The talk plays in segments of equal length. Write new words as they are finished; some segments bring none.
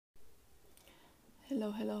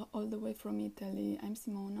Hello, all the way from Italy. I'm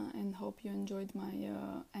Simona and hope you enjoyed my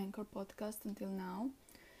Anchor podcast until now.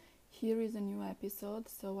 Here is a new episode,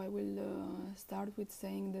 so I will start with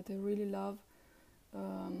saying that I really love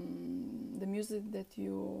the music that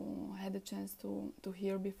you had a chance to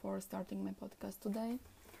hear before starting my podcast today.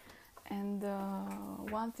 And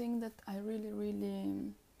one thing that I really,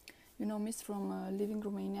 miss from living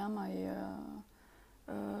Romania,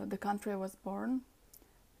 the country I was born,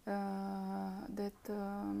 that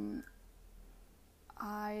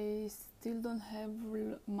I still don't have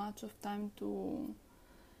much of time to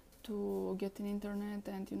get an internet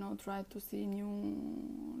and try to see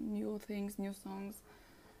new things, new songs.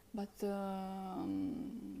 But in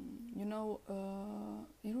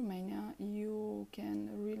Romania you can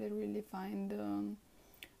really find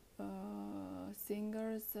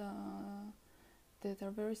singers that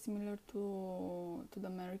are very similar to the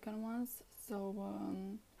American ones. So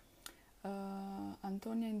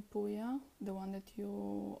Antonia and Puia, the one that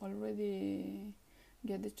you already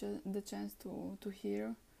get the chance to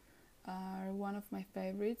hear, are one of my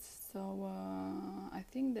favorites. So I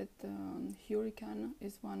think that Hurricane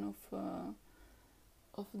is one of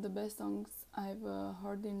the best songs I've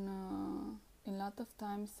heard in a lot of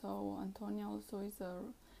times. So Antonia also is a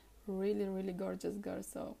really gorgeous girl.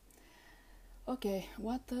 So okay,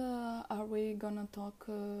 what are we gonna talk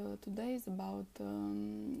today is about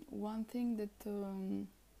one thing that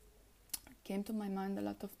came to my mind a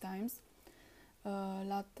lot of times. A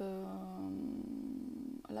lot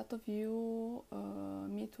of you,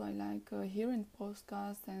 me too, I like hearing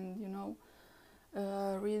podcasts and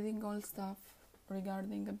reading all stuff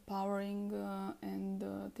regarding empowering and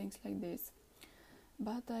things like this.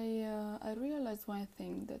 But I realized one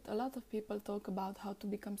thing, that a lot of people talk about how to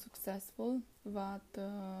become successful, but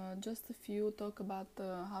just a few talk about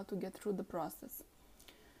how to get through the process.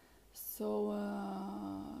 So,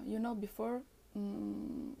 before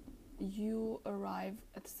you arrive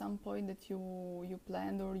at some point that you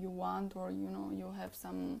planned or you want, or you have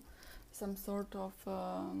some sort of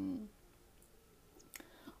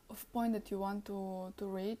point that you want to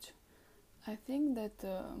reach, I think that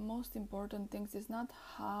most important things is not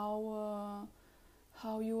how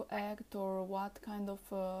you act or what kind of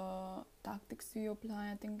tactics you apply.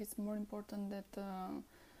 I think it's more important that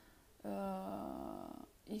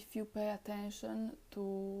if you pay attention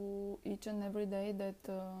to each and every day that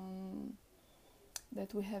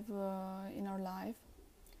we have in our life,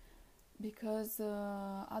 because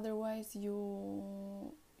otherwise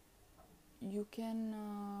you can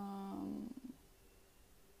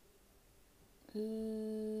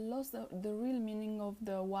lost the real meaning of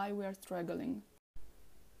the why we are struggling.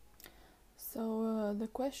 So the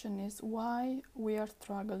question is why we are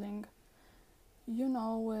struggling. When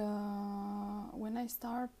I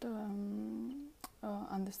start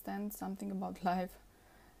understand something about life,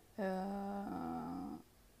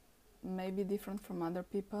 maybe different from other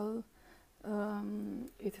people,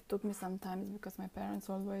 it took me some time because my parents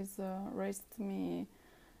always raised me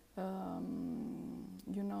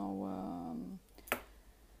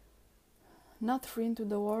not free into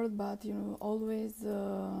the world, but always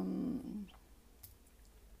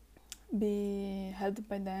be helped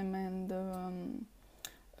by them and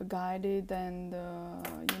guided, and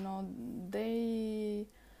they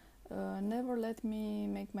never let me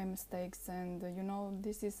make my mistakes. And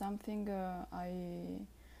this is something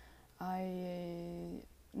I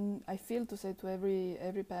feel to say to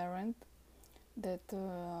every parent, that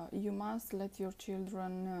you must let your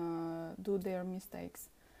children do their mistakes,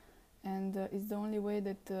 and it's the only way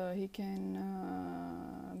that he can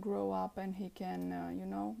grow up, and he can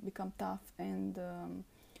become tough, and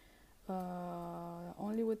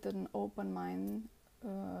only with an open mind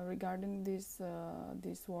regarding this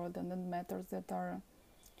world and the matters that are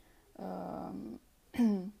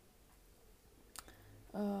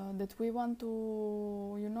that we want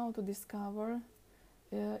to discover,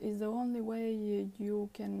 is the only way you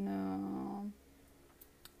can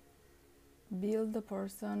build a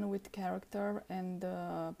person with character and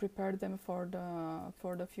prepare them for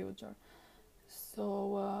the future.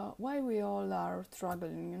 So why we all are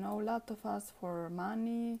struggling? A lot of us for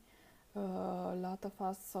money, a lot of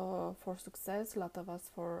us for success, a lot of us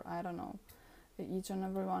for, I don't know. Each and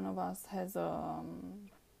every one of us has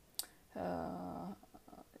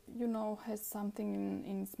has something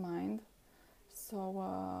in his mind. So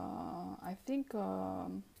I think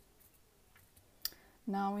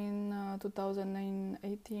now in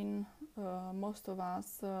 2018, most of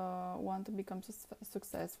us want to become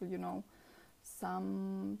successful.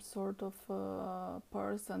 Some sort of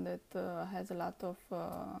person that has a lot of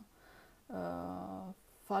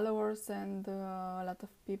followers and a lot of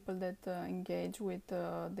people that engage with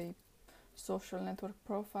the social network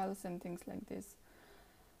profiles and things like this.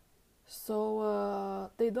 So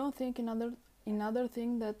they don't think another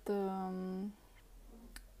thing that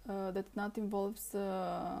that not involves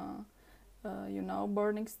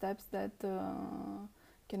burning steps that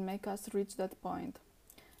can make us reach that point.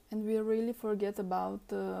 And we really forget about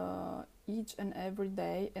each and every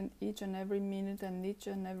day and each and every minute and each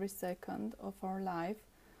and every second of our life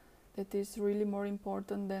that is really more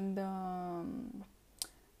important than the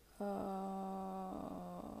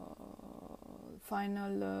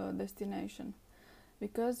final destination.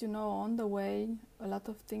 Because on the way a lot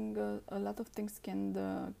of things can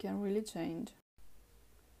really change.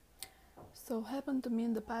 So happened to me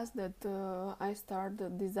in the past that I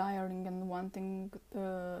started desiring and wanting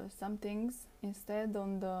some things. Instead,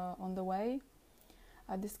 on the way,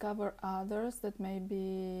 I discover others that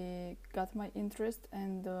maybe got my interest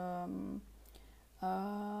and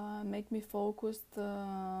make me focused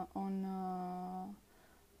on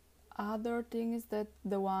other things that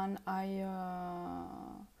the one I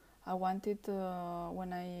wanted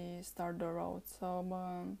when I start the road. So.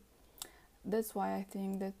 That's why I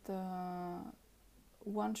think that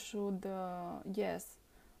one should,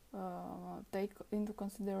 take into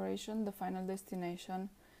consideration the final destination,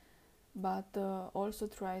 but also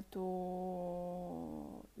try to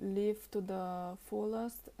live to the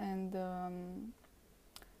fullest and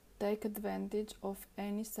take advantage of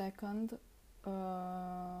any second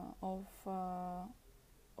of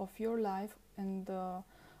your life and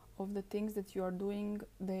of the things that you are doing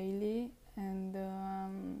daily, and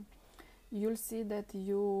you'll see that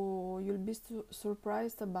you'll be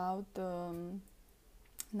surprised about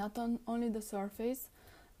not only the surface,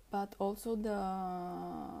 but also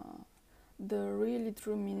the really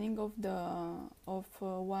true meaning of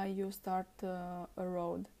why you start a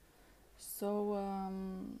road. So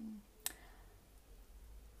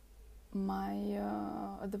my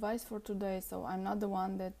advice for today. So I'm not the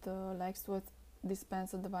one that likes to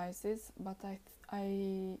dispense advices, but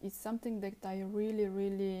it's something that I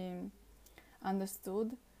really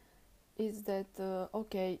understood, is that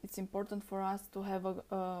it's important for us to have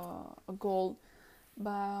a goal,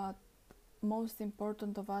 but most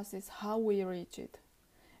important of us is how we reach it,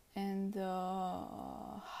 and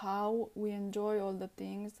how we enjoy all the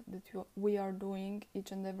things that we are doing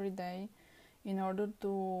each and every day in order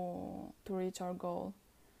to reach our goal.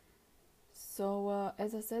 So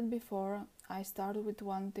as I said before, I started with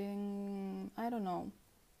wanting, I don't know,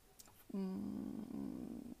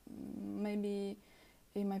 maybe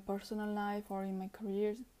in my personal life or in my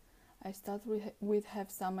career, I started with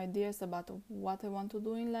have some ideas about what I want to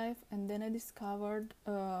do in life, and then I discovered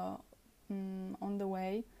on the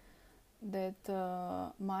way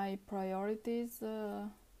that my priorities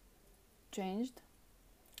changed,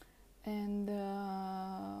 and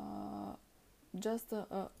just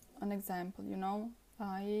an example,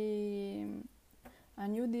 I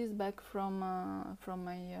knew this back from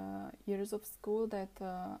my years of school that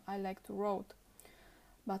I like to write,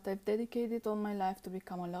 but I've dedicated all my life to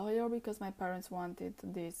become a lawyer because my parents wanted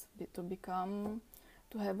this,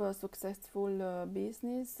 to have a successful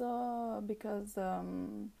business, because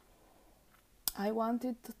I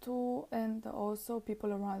wanted to, and also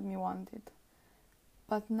people around me wanted.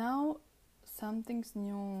 But now something's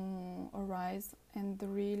new arise, and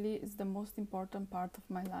really is the most important part of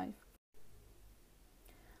my life.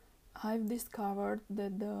 I've discovered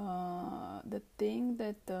that the thing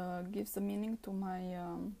that gives a meaning to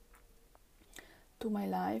my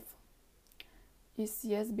life is,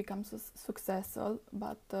 yes, become successful,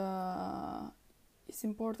 but it's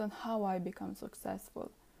important how I become successful.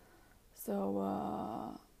 So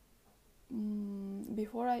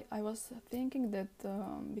before I was thinking that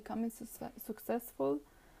becoming successful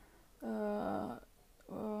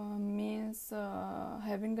means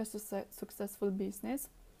having a successful business.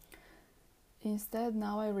 Instead,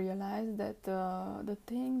 now I realize that the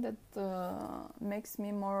thing that makes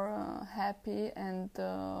me more happy and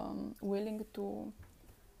willing to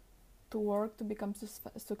work to become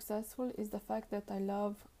successful is the fact that I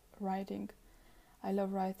love writing. I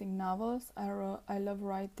love writing novels. I love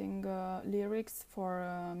writing lyrics for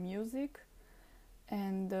music,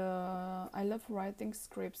 and I love writing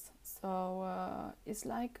scripts. So it's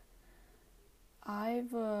like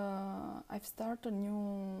I've started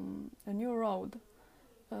a new road,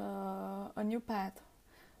 a new path.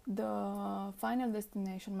 The final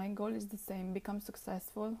destination, my goal is the same: become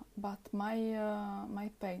successful. But my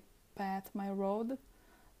path, my road,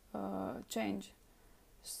 change.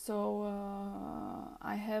 So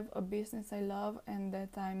I have a business I love and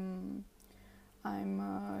that I'm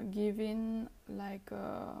I'm giving like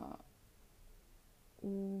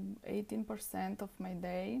 18% of my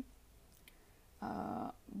day,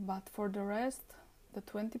 but for the rest, the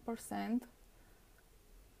 20%,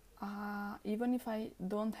 even if I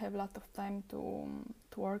don't have a lot of time to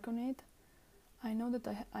work on it, I know that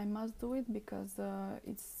I must do it because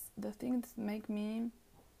it's the things that make me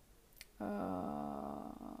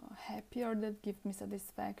happier, that give me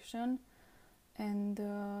satisfaction. And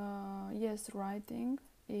yes, writing,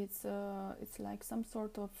 it's like some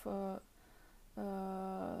sort of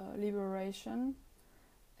liberation,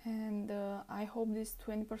 and I hope this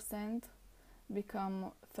 20%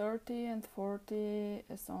 become 30 and 40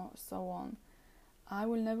 and so on. I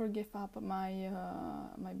will never give up my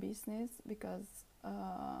business because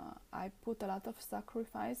I put a lot of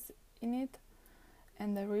sacrifice in it,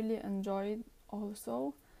 and I really enjoy it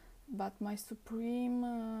also. But my supreme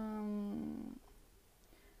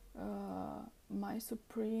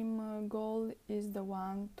goal is the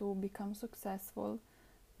one to become successful,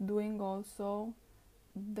 doing also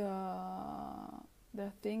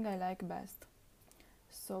the thing I like best.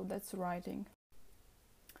 So that's writing.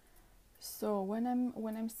 So when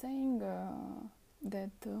I'm saying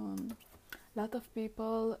that a lot of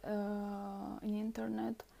people in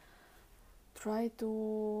internet try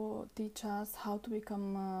to teach us how to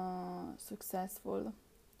become successful,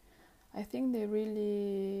 I think they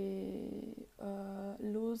really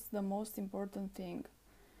lose the most important thing,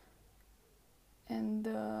 and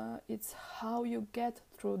it's how you get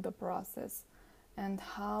through the process and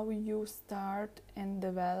how you start and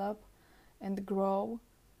develop and grow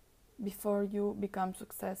before you become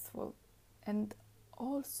successful. And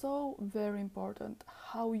also very important,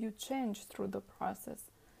 how you change through the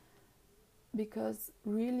process, because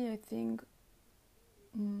really I think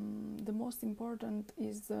the most important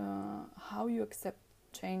is how you accept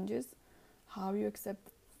changes, how you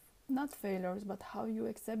accept not failures, but how you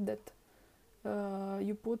accept that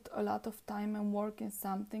you put a lot of time and work in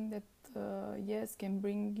something that yes, can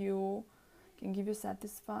give you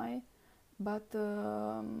satisfy, but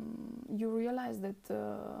you realize that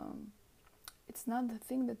it's not the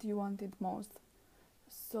thing that you wanted most.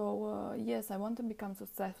 So yes, I want to become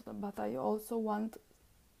successful, but I also want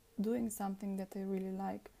doing something that I really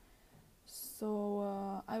like.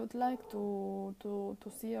 So I would like to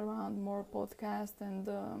see around more podcasts and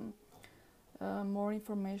more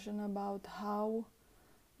information about how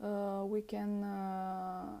we can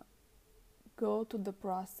go to the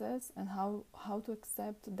process, and how to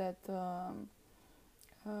accept that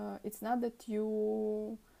it's not that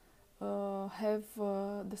you have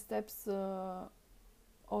the steps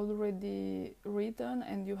already written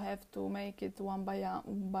and you have to make it one by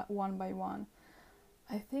one.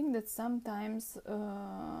 I think that sometimes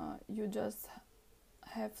you just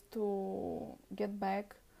have to get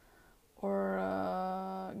back, or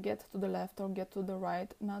get to the left or get to the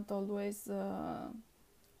right, not always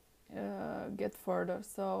get further.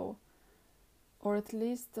 So, or at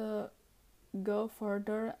least go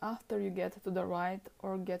further after you get to the right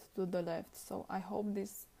or get to the left. So I hope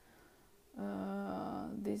this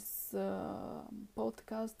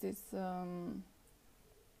podcast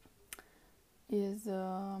is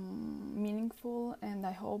meaningful, and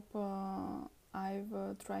I hope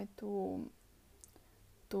I've tried to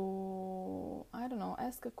I don't know,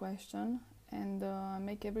 ask a question and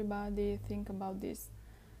make everybody think about this.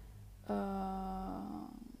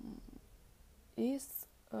 Is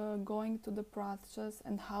going to the process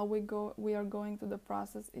and how we are going to the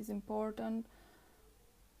process is important,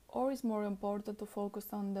 or is more important to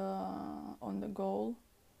focus on the goal?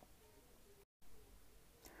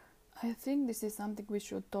 I think this is something we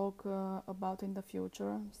should talk about in the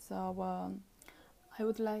future. So I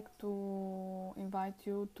would like to invite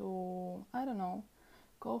you to, I don't know,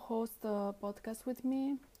 co-host a podcast with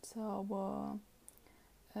me. So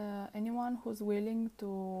anyone who's willing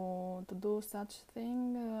to do such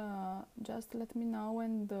thing, just let me know,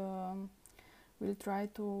 and we'll try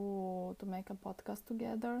to make a podcast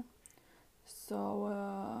together. So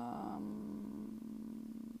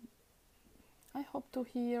I hope to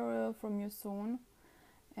hear from you soon,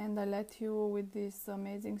 and I let you with this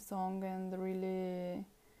amazing song and really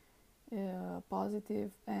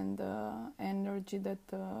positive and energy that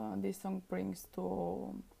this song brings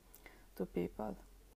to people.